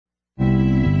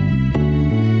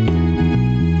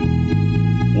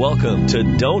Welcome to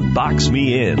Don't Box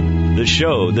Me In, the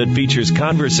show that features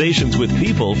conversations with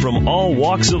people from all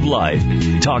walks of life,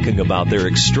 talking about their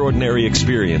extraordinary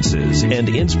experiences and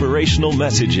inspirational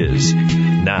messages.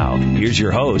 Now, here's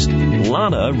your host,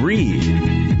 Lana Reed.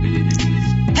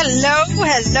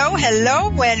 Hello,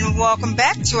 and welcome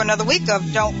back to another week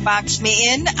of Don't Box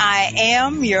Me In. I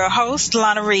am your host,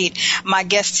 Lana Reed. My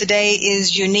guest today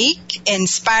is unique,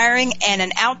 inspiring, and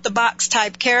an out-the-box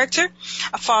type character.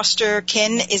 Foster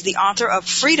Kinn is the author of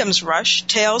Freedom's Rush,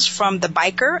 Tales from the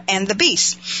Biker and the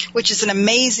Beast, which is an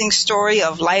amazing story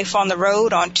of life on the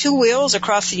road on two wheels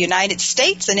across the United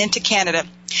States and into Canada.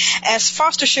 As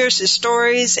Foster shares his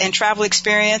stories and travel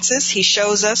experiences, he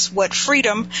shows us what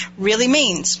freedom really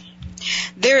means.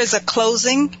 There is a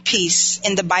closing piece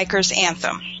in the Biker's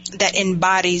Anthem that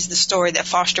embodies the story that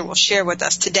Foster will share with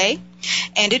us today,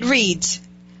 and it reads,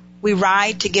 "We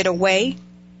ride to get away,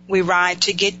 we ride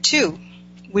to get to.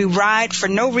 We ride for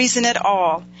no reason at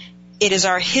all. It is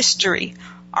our history,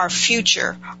 our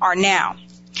future, our now.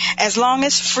 As long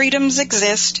as freedoms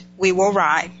exist, we will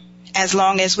ride. As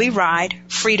long as we ride,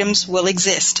 freedoms will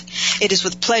exist." It is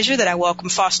with pleasure that I welcome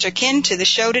Foster Kinn to the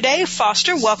show today.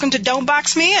 Foster, welcome to Don't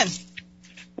Box Me In.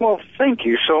 Well, thank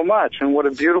you so much, and what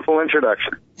a beautiful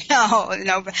introduction. Oh,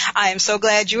 no, I am so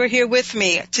glad you are here with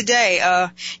me today.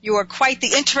 You are quite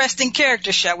the interesting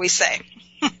character, shall we say.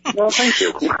 Well, thank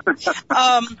you.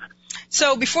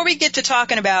 So before we get to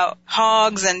talking about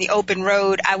hogs and the open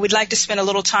road, I would like to spend a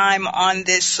little time on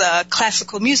this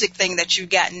classical music thing that you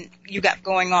got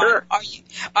going on. Sure.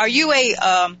 Are you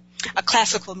a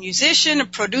classical musician, a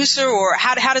producer, or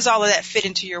how does all of that fit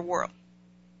into your world?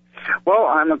 Well,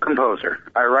 I'm a composer.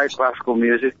 I write classical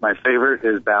music. My favorite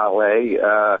is ballet.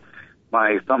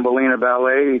 My Thumbelina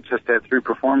ballet just had 3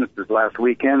 performances last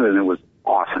weekend, and it was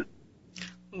awesome.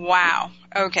 Wow.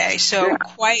 Okay. So yeah.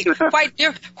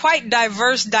 quite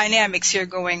diverse dynamics here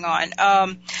going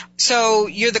on. So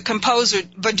you're the composer,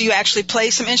 but do you actually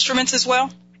play some instruments as well?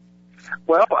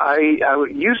 Well, I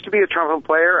used to be a trumpet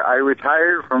player. I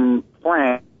retired from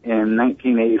playing in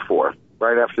 1984,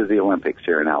 right after the Olympics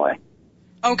here in LA.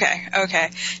 Okay.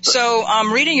 So,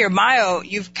 reading your bio,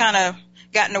 you've kind of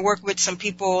gotten to work with some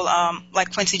people,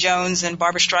 like Quincy Jones and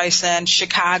Barbra Streisand,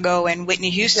 Chicago and Whitney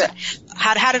Houston. Yeah.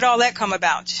 How did all that come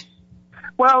about?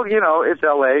 Well, it's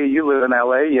LA. You live in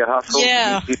LA. You hustle.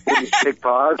 Yeah. You take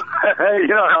pause. You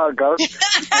know how it goes.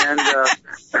 And,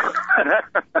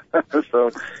 so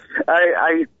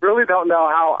I really don't know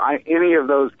how any of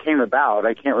those came about.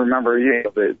 I can't remember,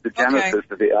 the genesis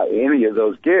of any of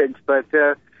those gigs, but,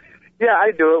 yeah,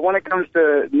 I do it. When it comes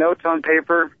to notes on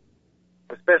paper,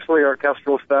 especially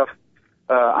orchestral stuff,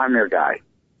 I'm your guy.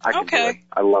 I can do it.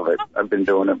 I love it. I've been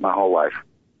doing it my whole life.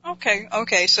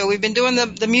 Okay. So we've been doing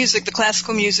the music, the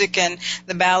classical music and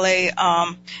the ballet,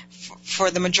 for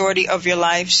the majority of your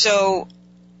life. So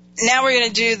now we're going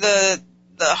to do the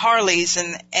Harleys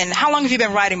and how long have you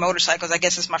been riding motorcycles? I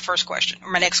guess is my first question, or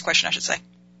my next question, I should say.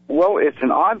 Well, it's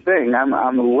an odd thing. I'm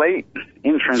a late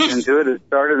entrance into it. It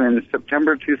started in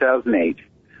September 2008.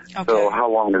 Okay. So how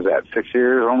long is that? 6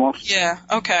 years almost? Yeah,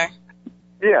 okay.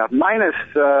 Yeah, minus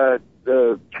the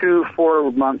 2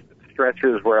 4-month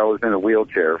stretches where I was in a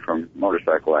wheelchair from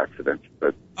motorcycle accidents.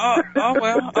 But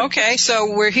well, okay.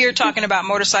 So we're here talking about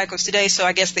motorcycles today, so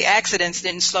I guess the accidents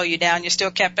didn't slow you down. You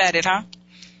still kept at it, huh?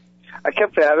 I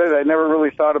kept at it. I never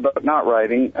really thought about not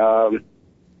riding.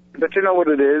 But you know what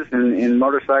it is in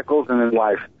motorcycles and in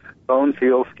life. Bones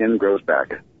heal, skin grows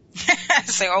back.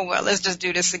 Say, well, let's just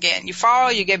do this again. You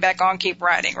fall, you get back on, keep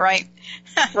riding, right?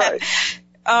 Right.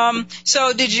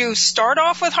 So did you start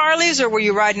off with Harleys, or were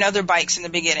you riding other bikes in the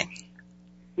beginning?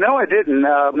 No, I didn't.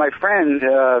 My friend,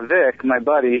 Vic, my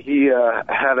buddy, he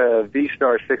had a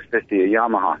V-Star 650, a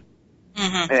Yamaha.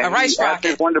 Mm-hmm. And a race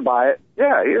rocket. He wanted to buy it.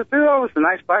 Yeah, it was a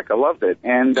nice bike. I loved it.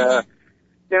 And,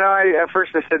 at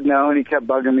first I said no, and he kept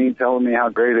bugging me, telling me how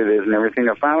great it is and everything.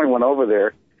 I finally went over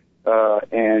there,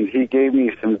 and he gave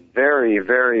me some very,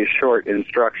 very short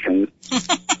instructions.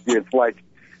 It's like,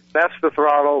 that's the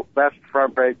throttle, that's the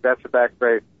front brake, that's the back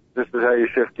brake, this is how you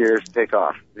shift gears, take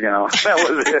off. That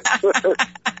was it.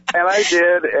 And I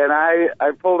did, and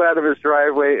I pulled out of his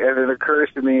driveway, and it occurs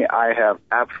to me I have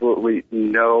absolutely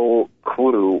no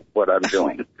clue what I'm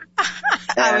doing.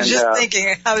 I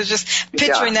was just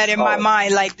picturing that in my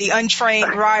mind, like the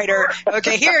untrained rider.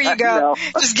 Okay, here you go.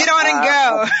 Just get on and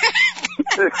go.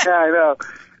 Yeah, I know.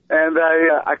 And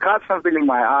I caught something in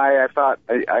my eye. I thought,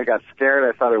 I got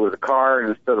scared. I thought it was a car, and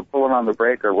instead of pulling on the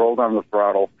brake, I rolled on the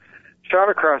throttle, shot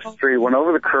across the street, went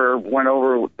over the curb, went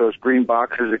over those green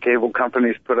boxes the cable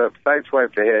companies put up,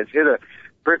 sideswiped the hedge, hit a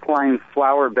brick-lined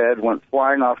flower bed, went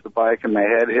flying off the bike, and my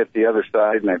head hit the other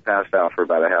side, and I passed out for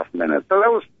about a half a minute. So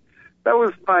that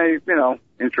was my,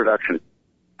 introduction.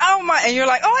 Oh my! And you're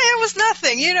like, oh, it was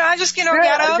nothing. I just, got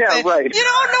up and, right.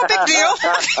 No big deal.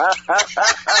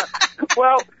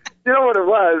 Well, you know what it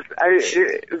was?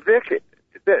 Vic,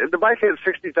 the bike had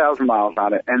 60,000 miles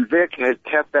on it, and Vic had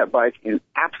kept that bike in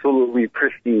absolutely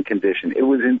pristine condition. It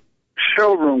was in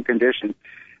showroom condition.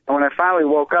 And when I finally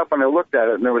woke up and I looked at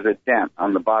it, and there was a dent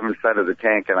on the bottom side of the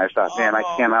tank, and I thought, man, I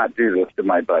cannot do this to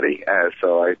my buddy.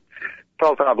 So I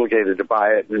felt obligated to buy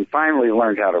it, and finally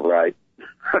learned how to ride.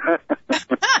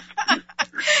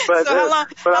 So how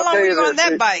long were you on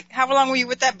that bike? How long were you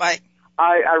with that bike?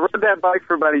 I rode that bike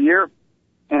for about a year,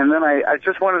 and then I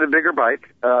just wanted a bigger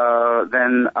bike.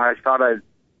 Then I thought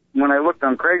when I looked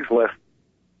on Craigslist,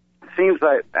 it seems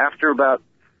like after about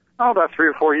 3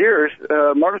 or 4 years,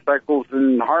 motorcycles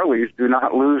and Harleys do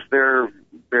not lose their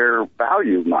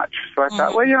value much. So I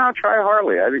thought, well, I'll try a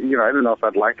Harley. I didn't know if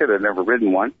I'd like it. I'd never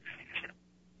ridden one.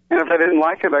 And if I didn't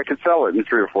like it, I could sell it in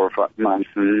 3 or 4 months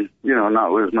and,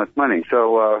 not lose much money.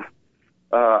 So,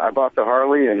 I bought the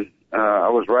Harley, and, I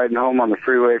was riding home on the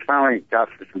freeway, finally got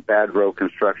to some bad road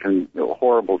construction,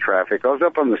 horrible traffic. I was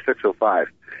up on the 605,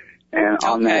 and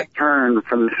on that turn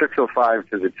from the 605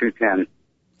 to the 210.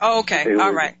 Oh, okay.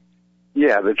 All right.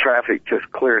 Yeah, the traffic just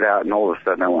cleared out, and all of a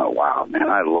sudden I went, wow, man,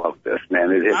 I love this,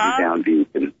 man. It hit me down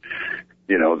deep, and,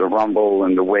 the rumble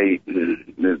and the weight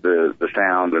and the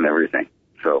sound and everything.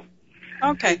 So.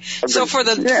 Okay. So for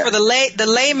the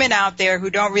layman out there who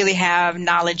don't really have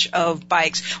knowledge of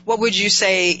bikes, what would you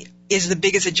say is the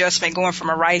biggest adjustment going from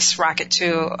a Rice Rocket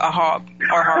to a Hog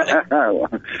or Harley?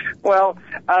 Well,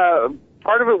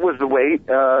 part of it was the weight.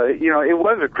 It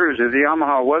was a cruiser. The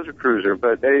Yamaha was a cruiser,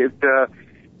 but it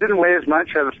didn't weigh as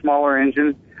much, had a smaller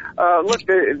engine. Look,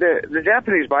 the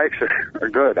Japanese bikes are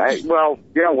good.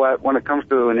 You know what? When it comes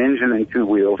to an engine and 2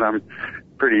 wheels, I'm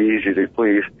pretty easy to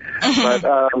please. But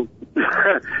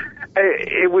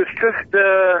it was just,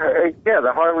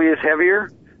 the Harley is heavier.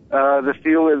 The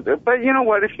steel is, but you know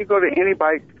what? If you go to any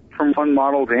bike from one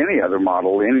model to any other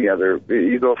model,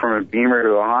 you go from a Beamer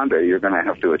to a Honda, you're going to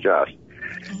have to adjust.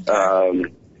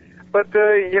 But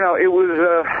it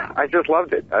was, I just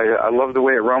loved it. I loved the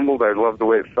way it rumbled. I loved the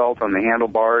way it felt on the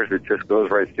handlebars. It just goes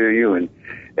right through you. And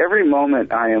every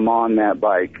moment I am on that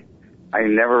bike, I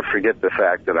never forget the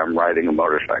fact that I'm riding a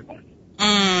motorcycle.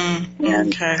 And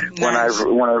when I've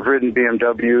ridden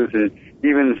BMWs and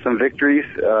even some Victories,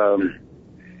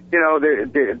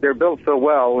 they're built so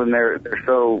well and they're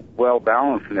so well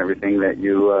balanced and everything that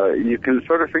you can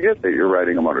sort of forget that you're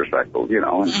riding a motorcycle,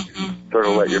 and sort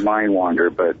of let your mind wander.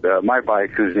 But my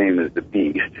bike, whose name is the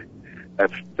Beast,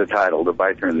 that's the title, the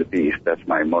Biker and the Beast. That's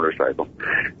my motorcycle.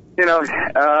 We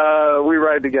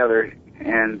ride together,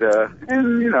 and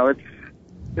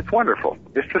it's wonderful.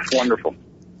 It's just wonderful.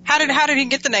 How did he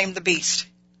get the name the Beast?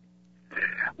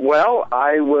 Well,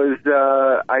 I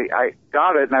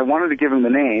got it, and I wanted to give him a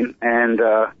name, and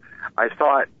I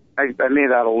thought I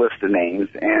made out a list of names,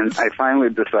 and I finally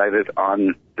decided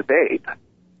on the Babe,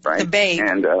 right? The Babe.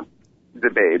 And the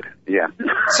Babe, yeah.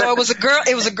 So it was a girl.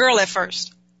 It was a girl at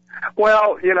first.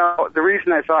 Well, the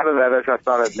reason I thought of that is I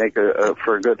thought I'd make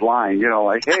for a good line,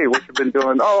 like, hey, what you been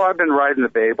doing? Oh, I've been riding the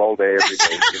Babe all day, every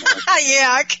day. Yeah,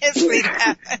 I can see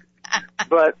that.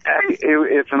 But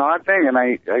it's an odd thing, and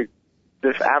I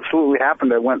this absolutely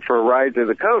happened. I went for a ride to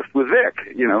the coast with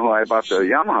Vic, who I bought the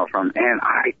Yamaha from, and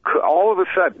all of a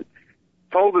sudden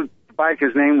told the bike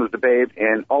his name was the Babe,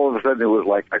 and all of a sudden it was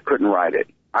like I couldn't ride it.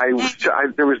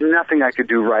 There was nothing I could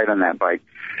do right on that bike.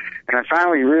 And I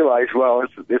finally realized, well,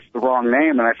 it's the wrong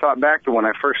name. And I thought back to when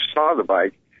I first saw the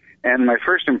bike, and my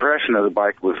first impression of the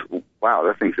bike was, wow,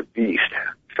 that thing's a beast.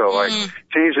 So I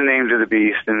changed the name to the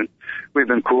Beast, and we've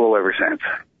been cool ever since.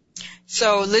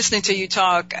 So listening to you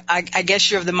talk, I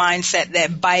guess you're of the mindset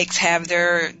that bikes have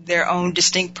their own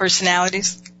distinct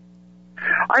personalities?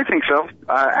 I think so.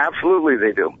 Absolutely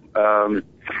they do.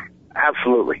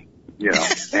 Absolutely.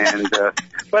 And,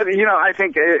 but, I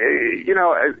think,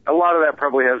 a lot of that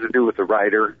probably has to do with the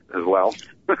rider as well.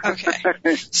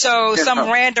 Okay. So some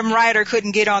random rider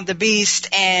couldn't get on the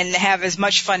Beast and have as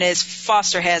much fun as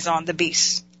Foster has on the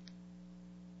Beast.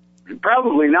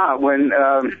 Probably not. When,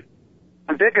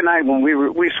 Dick and I, when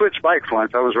we switched bikes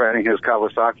once, I was riding his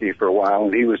Kawasaki for a while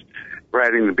and he was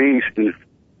riding the Beast, and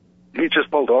he just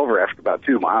pulled over after about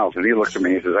 2 miles, and he looked at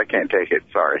me and says, I can't take it,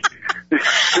 sorry. So we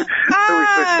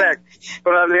switched back.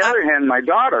 But on the other hand, my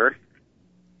daughter,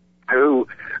 who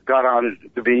got on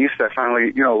the Beast, I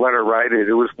finally, let her ride it.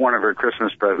 It was one of her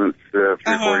Christmas presents 3 or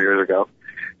 4 years ago.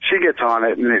 she gets on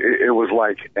it, and it was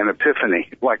like an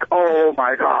epiphany. Like, oh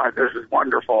my God, this is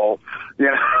wonderful. You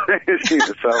know,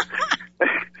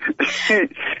 so,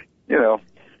 you know.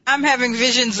 I'm having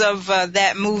visions of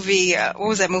that movie. What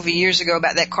was that movie years ago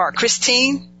about that car,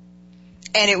 Christine?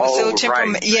 And it was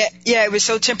right. it was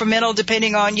so temperamental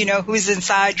depending on, you know, who's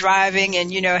inside driving and,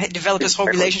 you know, develop this whole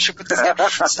relationship with this guy.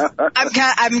 So I'm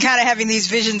kind of having these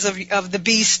visions of the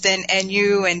Beast and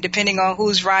you, and depending on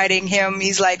who's riding him,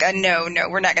 he's like, no,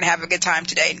 we're not going to have a good time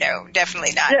today. No,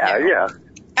 definitely not. Yeah, no. Yeah,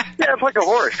 it's like a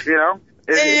horse, you know.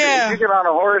 If you get on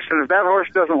a horse and if that horse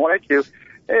doesn't like you,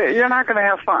 you're not going to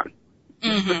have fun.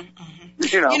 Mm-hmm.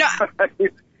 You know.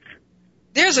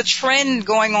 There's a trend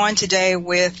going on today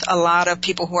with a lot of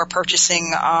people who are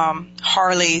purchasing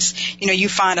Harleys. You know, you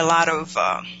find a lot of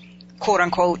quote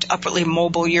unquote upwardly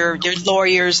mobile, your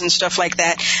lawyers and stuff like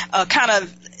that, kind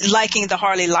of liking the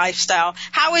Harley lifestyle.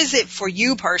 How is it for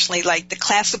you personally, like the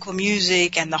classical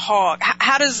music and the hog?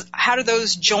 How do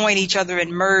those join each other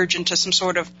and merge into some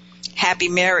sort of happy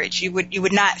marriage? You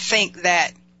would not think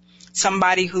that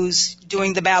somebody who's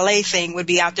doing the ballet thing would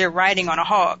be out there riding on a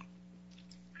hog.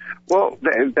 Well,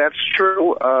 that's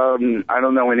true. I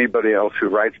don't know anybody else who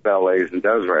writes ballets and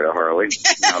does ride a Harley,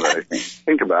 now that I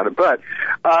think about it. But,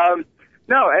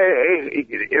 no,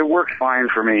 it works fine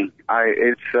for me.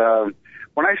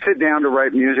 When I sit down to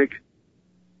write music,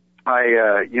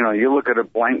 you look at a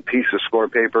blank piece of score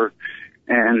paper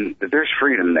and there's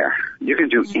freedom there. You can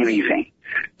do anything.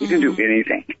 You can do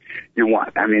anything you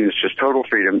want. I mean, it's just total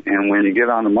freedom. And when you get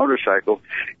on a motorcycle,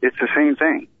 it's the same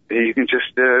thing. You can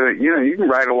just, you can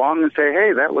ride along and say,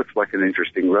 hey, that looks like an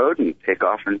interesting road, and take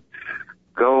off and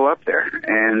go up there.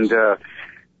 And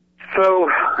so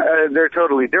they're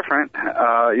totally different.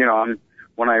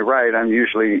 When I ride, I'm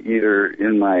usually either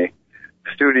in my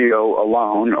studio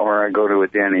alone, or I go to a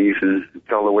Denny's and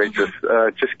tell the waitress,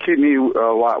 just keep me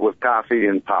a lot with coffee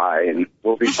and pie, and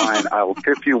we'll be fine. I will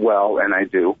tip you well, and I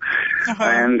do. Uh-huh.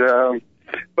 And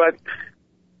but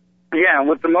yeah,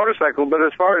 with the motorcycle. But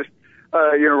as far as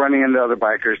running into other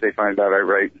bikers, they find out I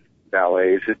write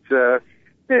ballets.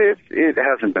 It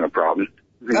hasn't been a problem.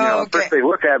 Okay. First they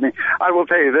look at me. I will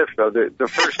tell you this though: the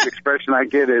first expression I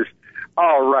get is,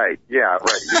 "Oh, right, yeah,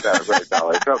 right, you got it right,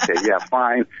 ballets. Okay, yeah,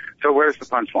 fine. So where's the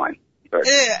punchline?"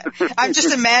 Yeah, I'm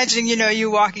just imagining,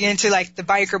 you walking into like the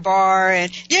biker bar and,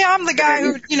 I'm the guy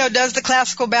who, does the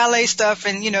classical ballet stuff,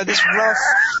 and, this rough,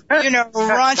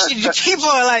 raunchy people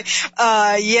are like,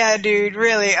 yeah, dude,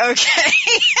 really? Okay.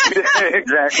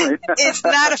 Exactly. It's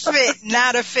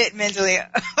not a fit mentally.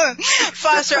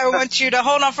 Foster, I want you to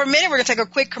hold on for a minute. We're going to take a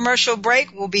quick commercial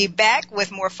break. We'll be back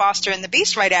with more Foster and the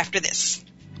Beast right after this.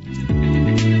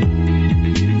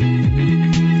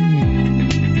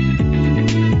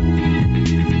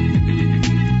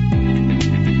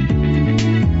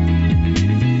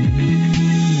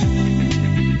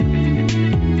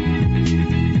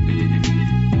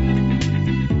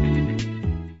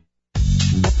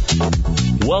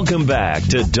 Welcome back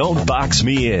to Don't Box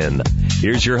Me In.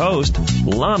 Here's your host,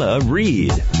 Lana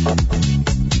Reed.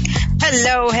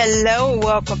 Hello.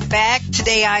 Welcome back.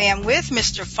 Today I am with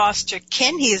Mr. Foster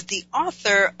Kent. He is the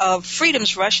author of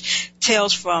Freedom's Rush,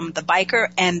 Tales from the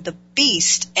Biker and the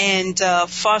Beast. And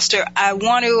Foster, I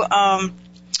want to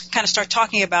kind of start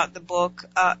talking about the book.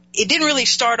 It didn't really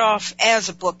start off as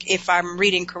a book, if I'm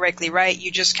reading correctly, right?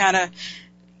 You just kind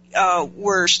of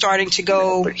were starting to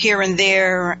go here and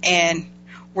there, and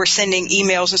we're sending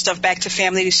emails and stuff back to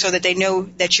family so that they know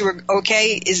that you were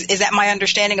okay. Is that my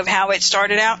understanding of how it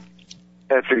started out?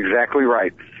 That's exactly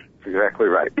right.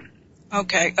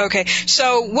 Okay.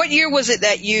 So what year was it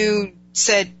that you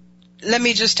said, let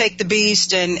me just take the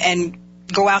Beast and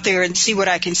go out there and see what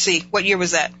I can see? What year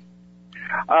was that?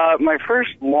 My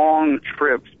first long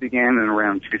trips began in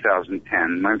around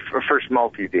 2010. My first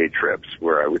multi-day trips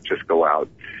where I would just go out.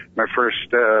 My first,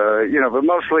 but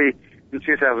mostly in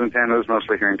 2010, it was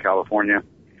mostly here in California,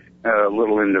 a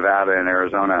little in Nevada and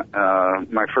Arizona.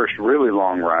 My first really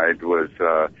long ride was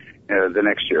the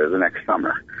next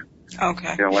summer.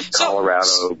 Okay. Went to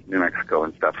Colorado, New Mexico,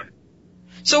 and stuff.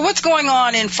 So what's going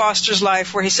on in Foster's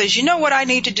life where he says, you know what I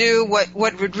need to do, what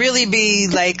would really be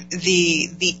like the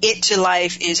it to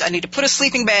life is I need to put a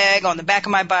sleeping bag on the back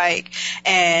of my bike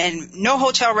and no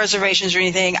hotel reservations or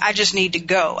anything. I just need to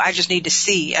go. I just need to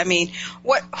see. I mean,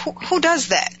 who does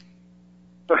that?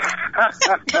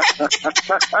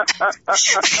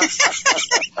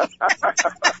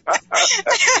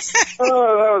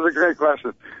 that was a great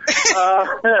question.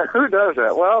 Who does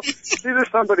that? Well, either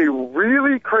somebody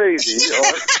really crazy or...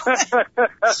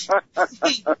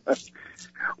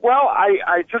 Well,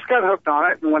 I just got hooked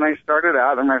on it, and when I started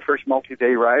out on my first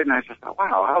multi-day ride, and I just thought,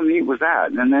 wow, how neat was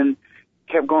that? And then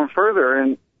kept going further,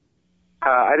 and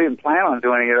I didn't plan on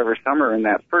doing it every summer. And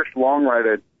that first long ride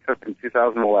I took in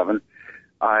 2011,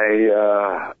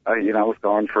 I was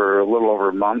gone for a little over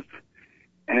a month,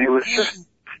 and it was just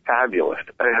fabulous.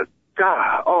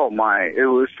 God, oh my, it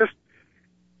was just,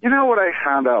 you know what I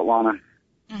found out, Lana?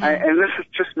 Mm-hmm. And this is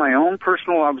just my own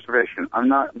personal observation. I'm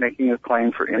not making a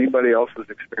claim for anybody else's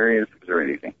experiences or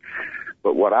anything.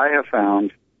 But what I have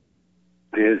found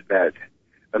is that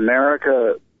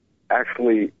America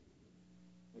actually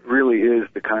really is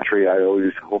the country I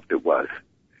always hoped it was.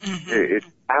 Mm-hmm. It's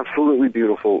absolutely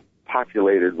beautiful,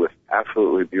 populated with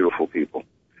absolutely beautiful people.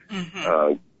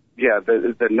 Mm-hmm.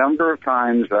 The number of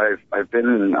times I've been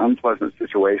in an unpleasant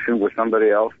situation with somebody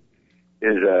else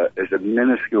is a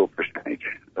minuscule percentage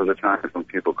of the times when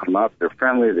people come up. They're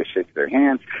friendly, they shake their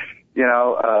hands. You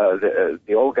know,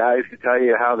 the old guys who tell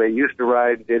you how they used to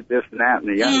ride, did this and that, and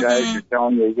the young guys who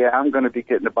tell you, yeah, I'm going to be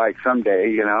getting a bike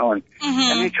someday, you know, and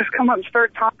they just come up and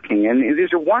start talking. And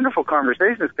these are wonderful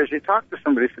conversations because you talk to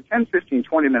somebody for 10, 15,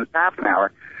 20 minutes, half an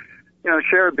hour, you know,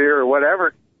 share a beer or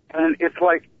whatever, and it's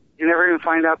like you never even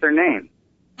find out their name.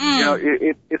 You know,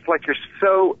 it's like you're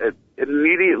so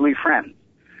immediately friends.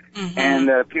 Mm-hmm.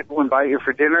 And people invite you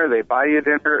for dinner, they buy you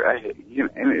dinner,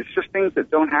 and it's just things that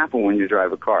don't happen when you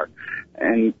drive a car.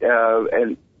 And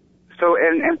plus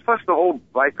the whole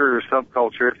biker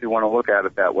subculture, if you want to look at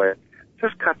it that way,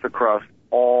 just cuts across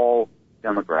all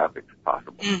demographics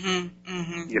possible. Mm-hmm,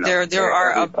 mm-hmm. You know, there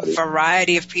are everybody. A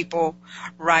variety of people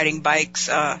riding bikes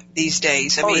these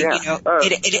days. I mean, yeah. You know,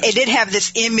 it did have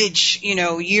this image, you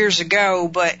know, years ago,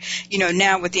 but you know,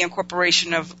 now with the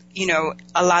incorporation of, you know,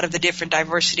 a lot of the different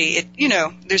diversity, you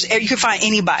know, you can find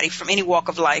anybody from any walk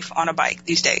of life on a bike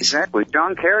these days. Exactly.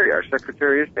 John Kerry, our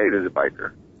Secretary of State, is a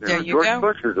biker. George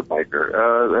Bush is a biker.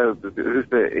 Who's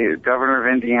the governor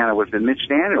of Indiana was Mitch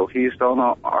Daniels. He used to own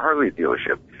a Harley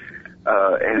dealership.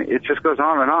 And it just goes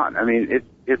on and on. I mean,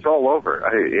 it's all over.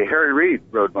 Harry Reid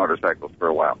rode motorcycles for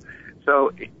a while.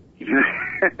 So,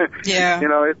 yeah. You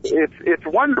know, it's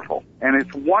wonderful. And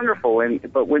it's wonderful.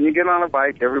 But when you get on a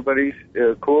bike, everybody's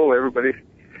cool.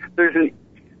 There's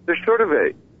sort of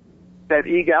that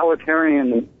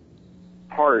egalitarian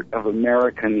part of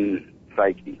American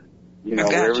psyche. You know,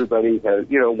 where everybody has,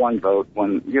 you know, one vote,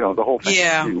 one, you know, the whole thing.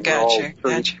 Yeah, gotcha.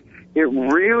 It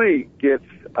really gets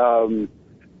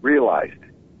realized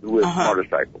with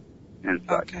motorcycles and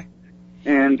such. Okay.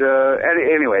 And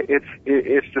anyway,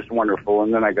 it's just wonderful.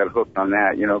 And then I got hooked on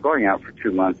that, you know, going out for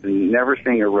 2 months and never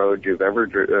seeing a road you've ever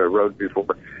rode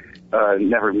before,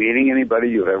 never meeting anybody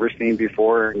you've ever seen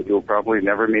before, and you'll probably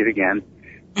never meet again.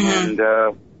 Mm-hmm.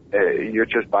 And you're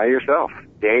just by yourself,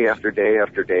 day after day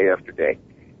after day after day.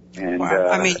 And, wow.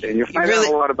 I mean, and you find out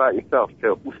a lot about yourself,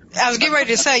 too. I was getting ready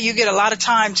to say, you get a lot of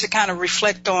time to kind of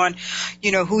reflect on,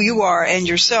 you know, who you are and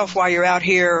yourself while you're out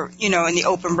here, you know, in the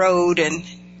open road and,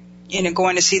 you know,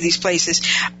 going to see these places.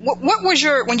 What was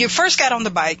when you first got on the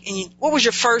bike, what was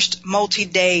your first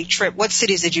multi-day trip? What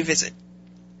cities did you visit?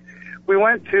 I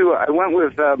went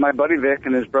with my buddy Vic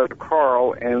and his brother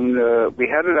Carl, and we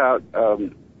headed out.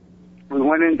 We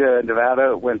went into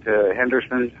Nevada, went to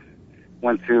Henderson,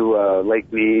 went to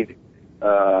Lake Mead,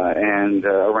 and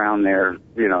around there,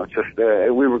 you know, just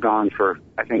we were gone for,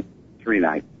 I think, 2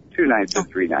 nights and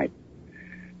 3 nights.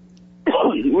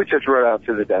 We just rode out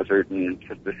to the desert and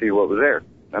just to see what was there.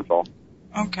 That's all.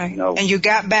 Okay. You know, and you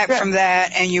got back from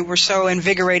that, and you were so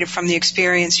invigorated from the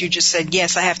experience, you just said,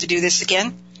 yes, I have to do this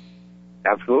again?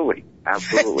 Absolutely.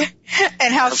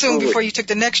 And how soon before you took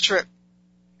the next trip?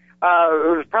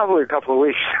 It was probably a couple of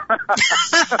weeks.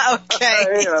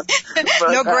 Okay.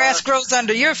 But, no grass grows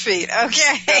under your feet.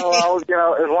 Okay. Well, you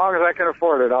know, as long as I can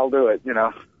afford it, I'll do it, you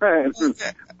know. Okay.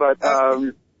 But,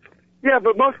 yeah,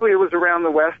 but mostly it was around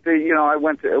the West. You know, I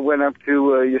went up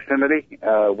to Yosemite,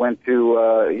 went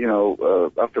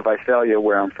to, up to Visalia,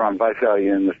 where I'm from,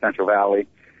 Visalia in the Central Valley,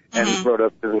 and rode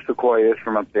up to the Sequoias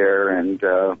from up there, and,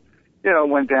 you know,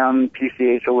 went down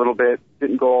PCH a little bit.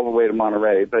 Didn't go all the way to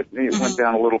Monterey, but it went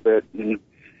down a little bit, and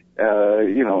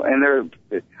you know, and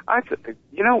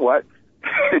you know what?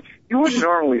 You wouldn't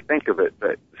normally think of it,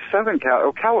 but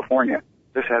California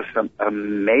just has some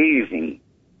amazing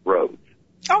roads.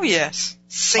 Oh yes,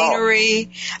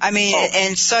 scenery. I mean,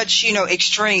 and such, you know,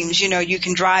 extremes. You know, you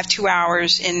can drive 2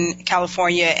 hours in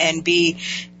California and be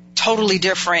totally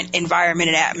different environment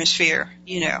and atmosphere,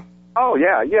 you know. Oh,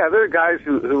 yeah. There are guys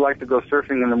who like to go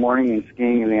surfing in the morning and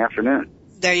skiing in the afternoon.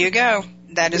 There you go.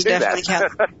 That is definitely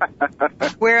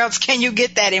that. Where else can you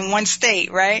get that in one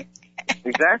state, right?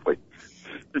 Exactly.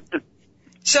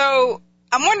 So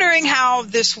I'm wondering how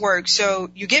this works. So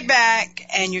you get back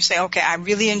and you say, okay, I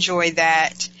really enjoyed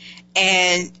that,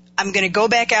 and I'm going to go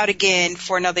back out again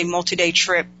for another multi-day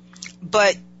trip.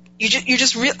 But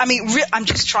I'm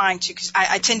just trying to, because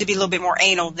I tend to be a little bit more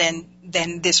anal than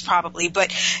this probably.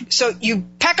 But so you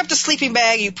pack up the sleeping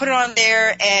bag, you put it on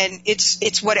there, and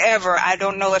it's whatever. I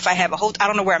don't know if I have I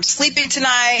don't know where I'm sleeping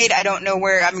tonight. I don't know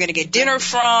where I'm going to get dinner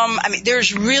from. I mean,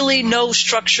 there's really no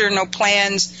structure, no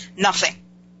plans, nothing.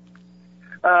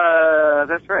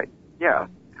 That's right. Yeah.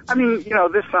 I mean, you know,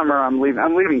 this summer I'm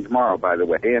leaving tomorrow, by the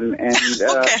way, and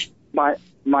okay.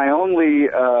 my only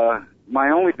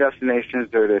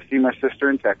destinations are to see my sister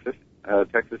in Texas,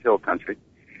 Texas Hill Country,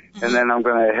 and then I'm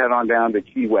going to head on down to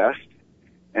Key West,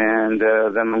 and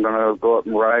then I'm going to go up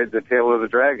and ride the Tail of the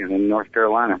Dragon in North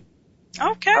Carolina.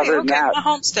 Okay, Other than that, my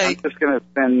home state. I'm just going to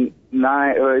spend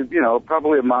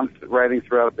probably a month riding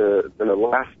throughout the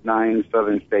last 9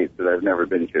 southern states that I've never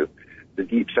been to, the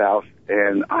Deep South,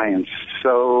 and I am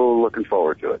so looking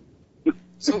forward to it.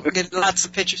 So we get lots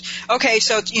of pictures. Okay,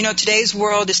 so, you know, today's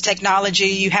world is technology.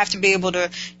 You have to be able to,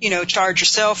 you know, charge your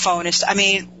cell phone. I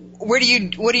mean, what do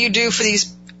you do for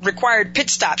these required pit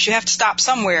stops? You have to stop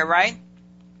somewhere, right?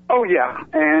 Oh, yeah.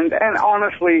 And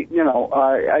honestly, you know,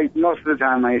 I most of the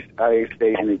time I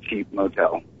stay in a cheap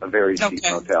motel, a very cheap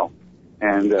motel.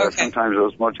 And sometimes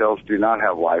those motels do not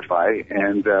have Wi-Fi,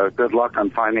 and good luck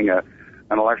on finding an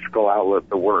electrical outlet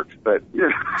that works. But, you know,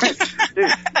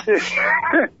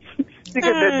 you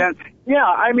get that done. Yeah,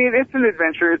 I mean, it's an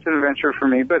adventure. It's an adventure for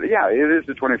me. But, yeah, it is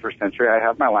the 21st century. I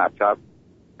have my laptop.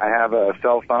 I have a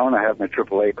cell phone. I have my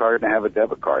AAA card, and I have a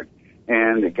debit card.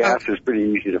 And the gas is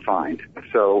pretty easy to find.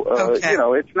 So, you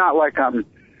know, it's not like I'm,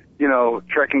 you know,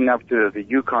 trekking up to the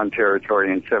Yukon Territory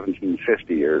in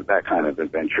 1750 or that kind of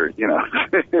adventure. You know,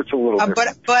 it's a little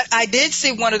different. But I did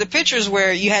see one of the pictures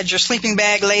where you had your sleeping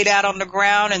bag laid out on the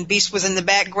ground and Beast was in the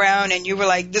background and you were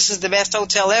like, this is the best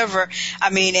hotel ever. I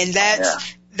mean, and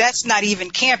that's not even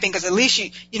camping, because at least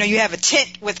you know, you have a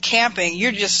tent with camping.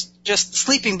 You're just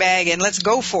sleeping bag and let's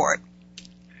go for it.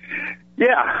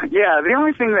 Yeah. The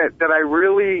only thing that I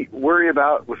really worry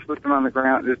about with sleeping on the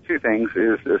ground is two things: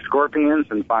 is scorpions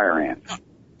and fire ants.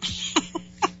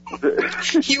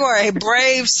 You are a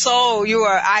brave soul. You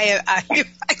are.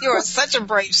 You are such a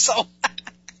brave soul.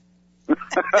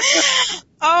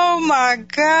 Oh my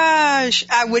gosh!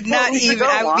 I would not even.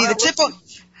 I would be the typical.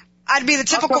 I'd be the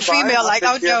typical female, like,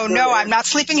 oh no, I'm not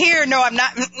sleeping here. No, I'm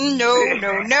not. No.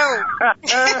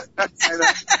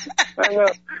 I know.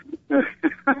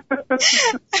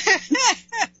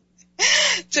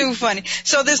 Too funny.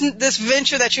 So this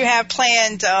venture that you have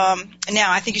planned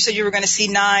now, I think you said you were going to see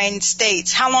 9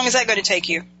 states. How long is that going to take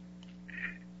you?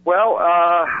 Well,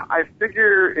 I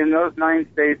figure in those 9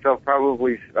 states, I'm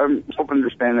hoping to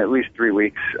spend at least 3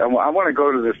 weeks. I want to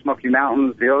go to the Smoky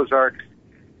Mountains, the Ozarks.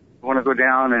 I want to go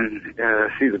down and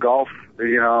see the Gulf.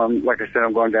 You know, like I said,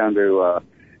 I'm going down to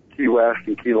Key West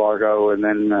and Key Largo, and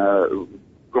then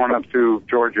going up through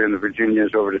Georgia and the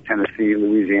Virginias over to Tennessee,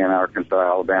 Louisiana, Arkansas,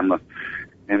 Alabama,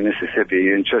 and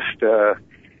Mississippi. And just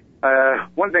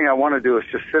one thing I want to do is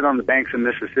just sit on the banks of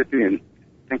Mississippi and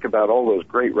think about all those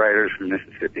great writers from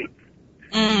Mississippi.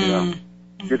 You know,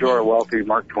 Eudora Welty,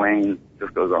 Mark Twain,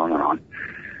 just goes on and on.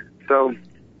 So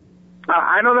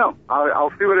I don't know.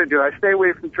 I'll see what I do. I stay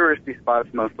away from touristy spots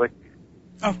mostly.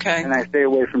 Okay. And I stay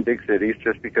away from big cities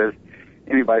just because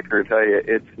any biker will tell you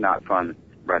it's not fun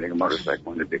riding a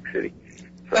motorcycle in a big city.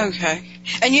 So, okay.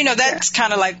 And you know, that's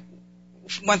kind of like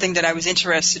one thing that I was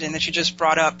interested in that you just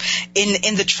brought up.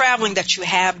 In the traveling that you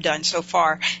have done so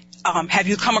far, have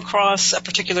you come across a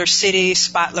particular city,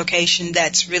 spot, location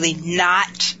that's really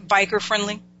not biker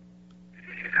friendly?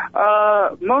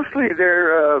 Mostly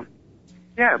they're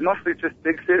mostly just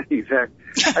big cities.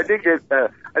 I did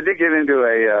get into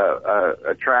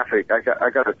a traffic. I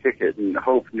got a ticket in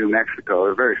Hope, New Mexico,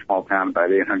 a very small town,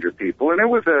 about 800 people, and it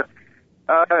was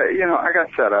I got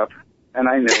set up, and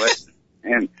I knew it,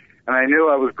 and I knew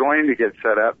I was going to get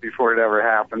set up before it ever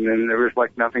happened, and there was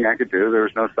like nothing I could do. There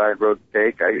was no side road to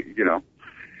take.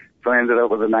 So I ended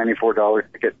up with a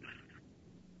 $94 ticket.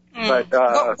 But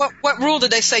what rule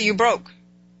did they say you broke?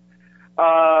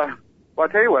 Well, I'll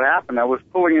tell you what happened. I was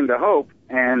pulling into Hope,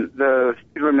 and the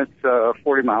speed limit's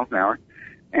 40 miles an hour,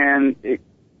 and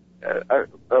a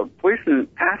policeman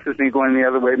passes me going the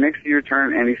other way, makes a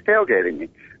U-turn, and he's tailgating me.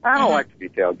 I don't like to be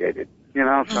tailgated,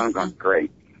 so I'm going,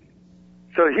 great.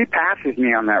 So he passes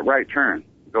me on that right turn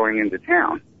going into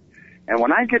town. And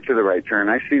when I get to the right turn,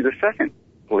 I see the second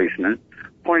policeman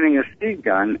pointing a speed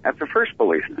gun at the first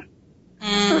policeman.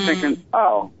 I'm thinking,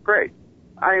 oh, great.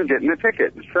 I am getting a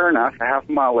ticket. And sure enough, a half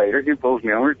a mile later, he pulls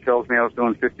me over and tells me I was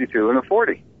doing 52 and a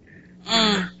 40.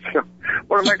 So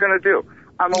what am I going to do?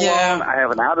 I'm alone. Yeah. I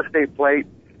have an out-of-state plate,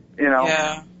 you know.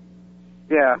 Yeah.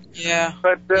 Yeah. Yeah.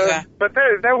 But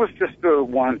that was just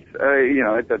once. You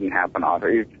know, it doesn't happen often.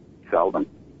 It's seldom,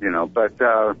 you know. But,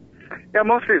 yeah,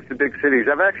 mostly it's the big cities.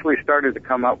 I've actually started to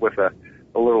come up with a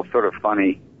little sort of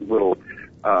funny little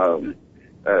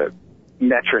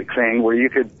metric thing where you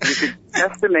could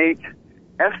estimate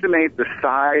the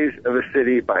size of a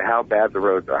city by how bad the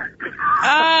roads are.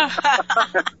 Yeah.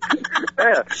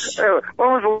 When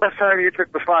was the last time you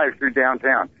took the 5 through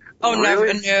downtown? Oh,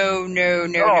 really? No.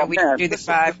 We didn't do the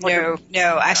 5. No.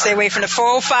 I stay away from the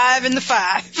 405 and the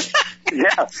 5.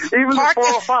 Yeah, even the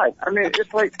 405. I mean,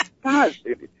 it's like, God,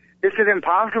 is it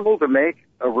impossible to make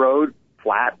a road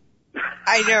flat?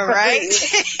 I know, right?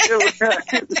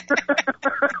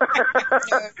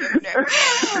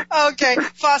 No. Okay,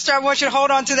 Foster, I want you to hold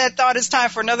on to that thought. It's time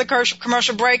for another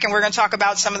commercial break, and we're going to talk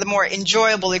about some of the more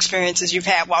enjoyable experiences you've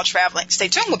had while traveling. Stay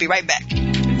tuned. We'll be right back.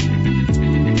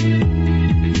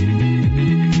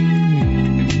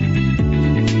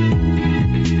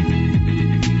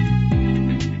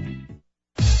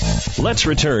 Let's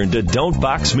return to Don't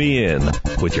Box Me In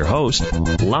with your host,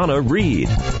 Lana Reed.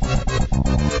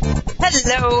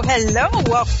 Hello.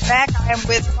 Welcome back. I am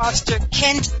with Foster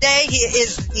Ken today. He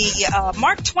is the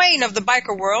Mark Twain of the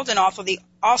biker world and also the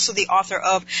author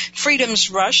of Freedom's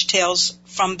Rush, Tales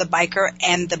from the Biker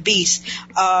and the Beast.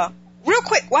 Real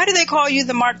quick, why do they call you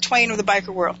the Mark Twain of the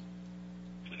biker world?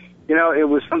 You know, it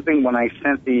was something when I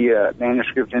sent the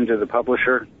manuscript into the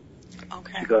publisher.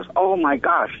 Okay. He goes, oh my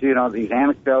gosh, you know, these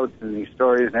anecdotes and these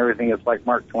stories and everything, it's like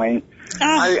Mark Twain.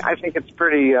 I think it's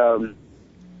pretty,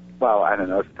 well, I don't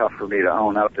know, it's tough for me to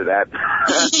own up to that.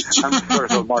 I'm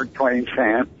sort of a Mark Twain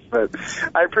fan, but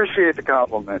I appreciate the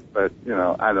compliment, but, you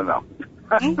know, I don't know.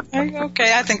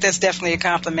 Okay, I think that's definitely a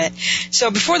compliment.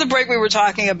 So before the break, we were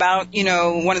talking about, you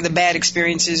know, one of the bad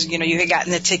experiences. You know, you had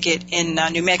gotten a ticket in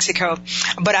New Mexico,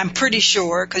 but I'm pretty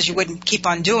sure, because you wouldn't keep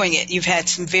on doing it, you've had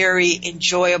some very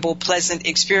enjoyable, pleasant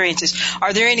experiences.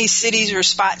 Are there any cities or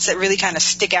spots that really kind of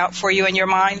stick out for you in your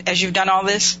mind as you've done all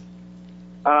this?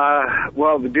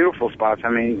 Well, the beautiful spots. I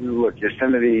mean, look,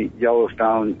 Yosemite,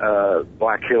 Yellowstone,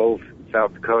 Black Hills,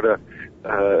 South Dakota,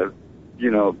 you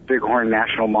know, Bighorn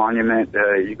National Monument.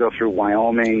 You go through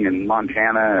Wyoming and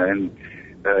Montana and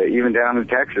even down in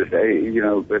Texas. You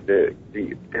know, the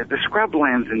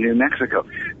scrublands in New Mexico.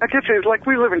 I guess it's like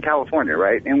we live in California,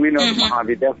 right? And we know the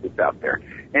Mojave Desert's out there,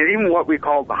 and even what we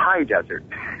call the high desert.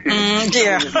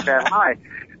 Yeah, that high.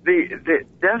 The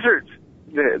deserts,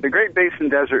 the Great Basin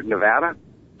Desert in Nevada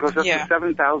goes up to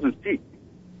 7,000 feet.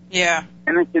 Yeah,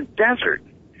 and it's a desert,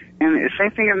 and the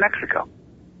same thing in Mexico.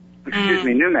 Excuse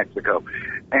me, New Mexico.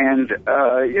 And,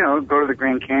 you know, go to the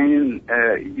Grand Canyon.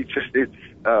 But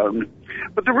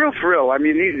the real thrill, I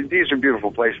mean, these are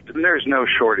beautiful places, and there's no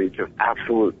shortage of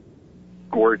absolute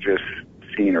gorgeous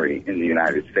scenery in the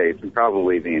United States and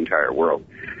probably the entire world.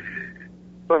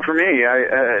 But for me,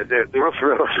 the real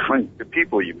thrill is when the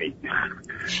people you meet.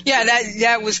 Yeah,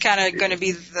 that was kind of going to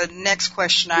be the next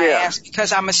question I asked,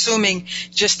 because I'm assuming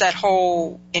just that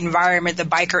whole environment, the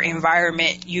biker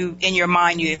environment, in your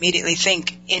mind, you immediately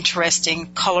think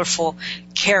interesting, colorful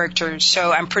characters.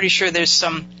 So I'm pretty sure there's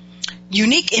some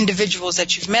unique individuals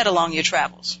that you've met along your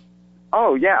travels.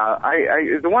 Oh, yeah.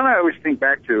 The one I always think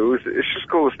back to, it's just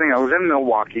the coolest thing. I was in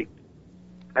Milwaukee.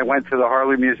 I went to the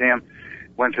Harley Museum.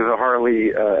 Went to the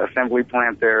Harley assembly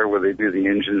plant there where they do the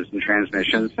engines and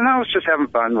transmissions, and I was just having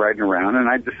fun riding around, and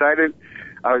I decided,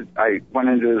 I went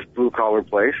into this blue-collar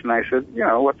place, and I said, you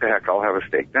know, what the heck, I'll have a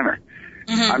steak dinner.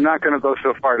 I'm not going to go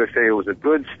so far to say it was a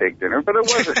good steak dinner, but it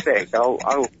was a steak. I'll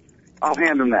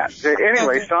hand them that.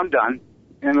 Anyway, so I'm done,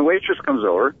 and the waitress comes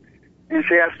over, and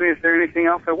she asks me, is there anything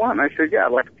else I want? And I said, yeah,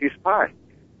 I'd like a piece of pie.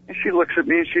 And she looks at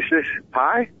me, and she says,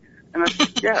 pie? And I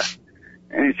said, yeah.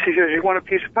 And she says, you want a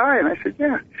piece of pie? And I said,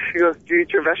 yeah. She goes, do you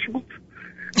eat your vegetables?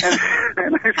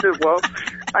 And I said, well,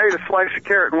 I ate a slice of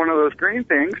carrot and one of those green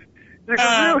things. She goes,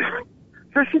 really?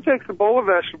 So she takes a bowl of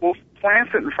vegetables,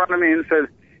 plants it in front of me and says,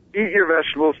 eat your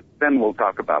vegetables, then we'll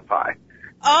talk about pie.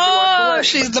 Oh,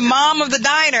 she's the mom of the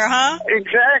diner, huh?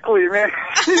 Exactly, man.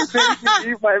 She said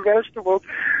she eat my vegetables.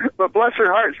 But bless her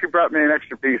heart, she brought me an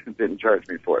extra piece and didn't charge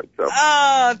me for it. So.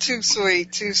 Oh, too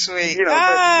sweet, too sweet. You know,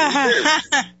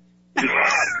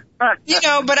 you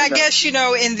know, but I guess, you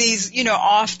know, in these, you know,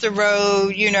 off the road,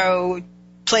 you know,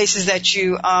 places that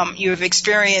you have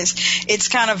experienced, it's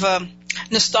kind of a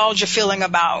nostalgia feeling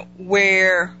about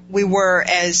where we were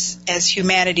as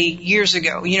humanity years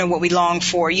ago, what we longed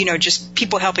for, just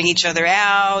people helping each other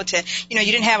out. And,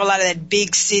 you didn't have a lot of that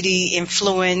big city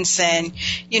influence and,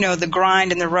 the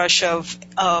grind and the rush of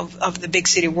the big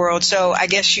city world. So I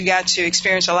guess you got to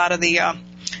experience a lot of the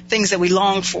things that we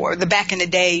long for. The back in the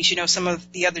days, some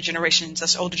of the other generations,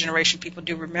 us older generation people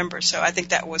do remember. So I think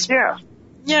that was...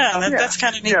 That's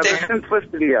kind of neat there. The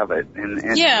simplicity of it and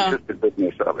just the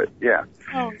goodness of it. Yeah.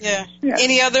 Oh, yeah.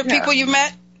 Any other people you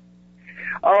met?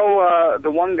 Oh, the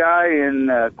one guy in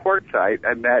Quartzsite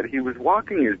I met, he was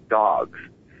walking his dogs.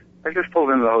 I just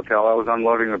pulled into the hotel. I was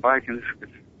unloading the bike, and this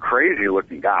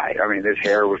crazy-looking guy. I mean, his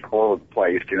hair was all over the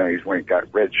place. He's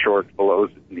got red shorts below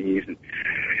his knees, and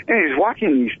he's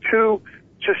walking these two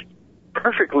just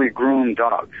perfectly groomed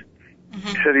dogs. Mm-hmm.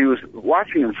 He said he was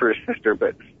watching them for his sister,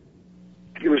 but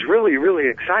he was really, really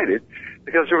excited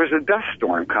because there was a dust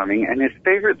storm coming, and his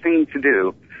favorite thing to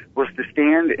do was to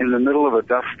stand in the middle of a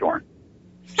dust storm.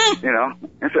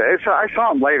 And so I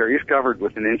saw him later. He's covered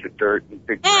with an inch of dirt and a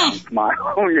big round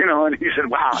smile, and he said,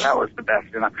 wow, that was the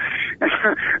best, And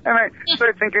I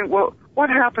started thinking, well, what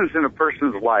happens in a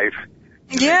person's life?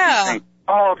 Yeah. Think,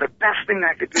 oh, the best thing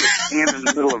I could do is stand in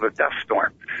the middle of a dust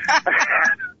storm. I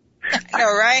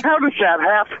know, right? How does that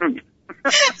happen?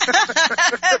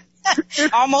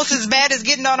 Almost as bad as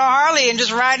getting on a Harley and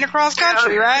just riding across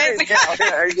country, right?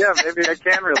 Yeah, maybe I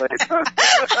can relate.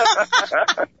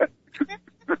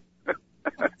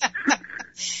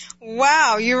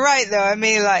 Wow, you're right though. I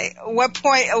mean, like, what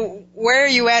point, where are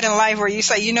you at in life where you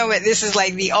say, you know what, this is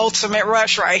like the ultimate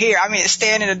rush right here? I mean, it's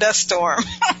staying in a dust storm.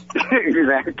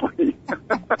 Exactly.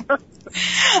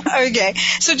 Okay.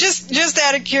 So just